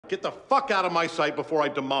Get the fuck out of my sight before I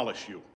demolish you.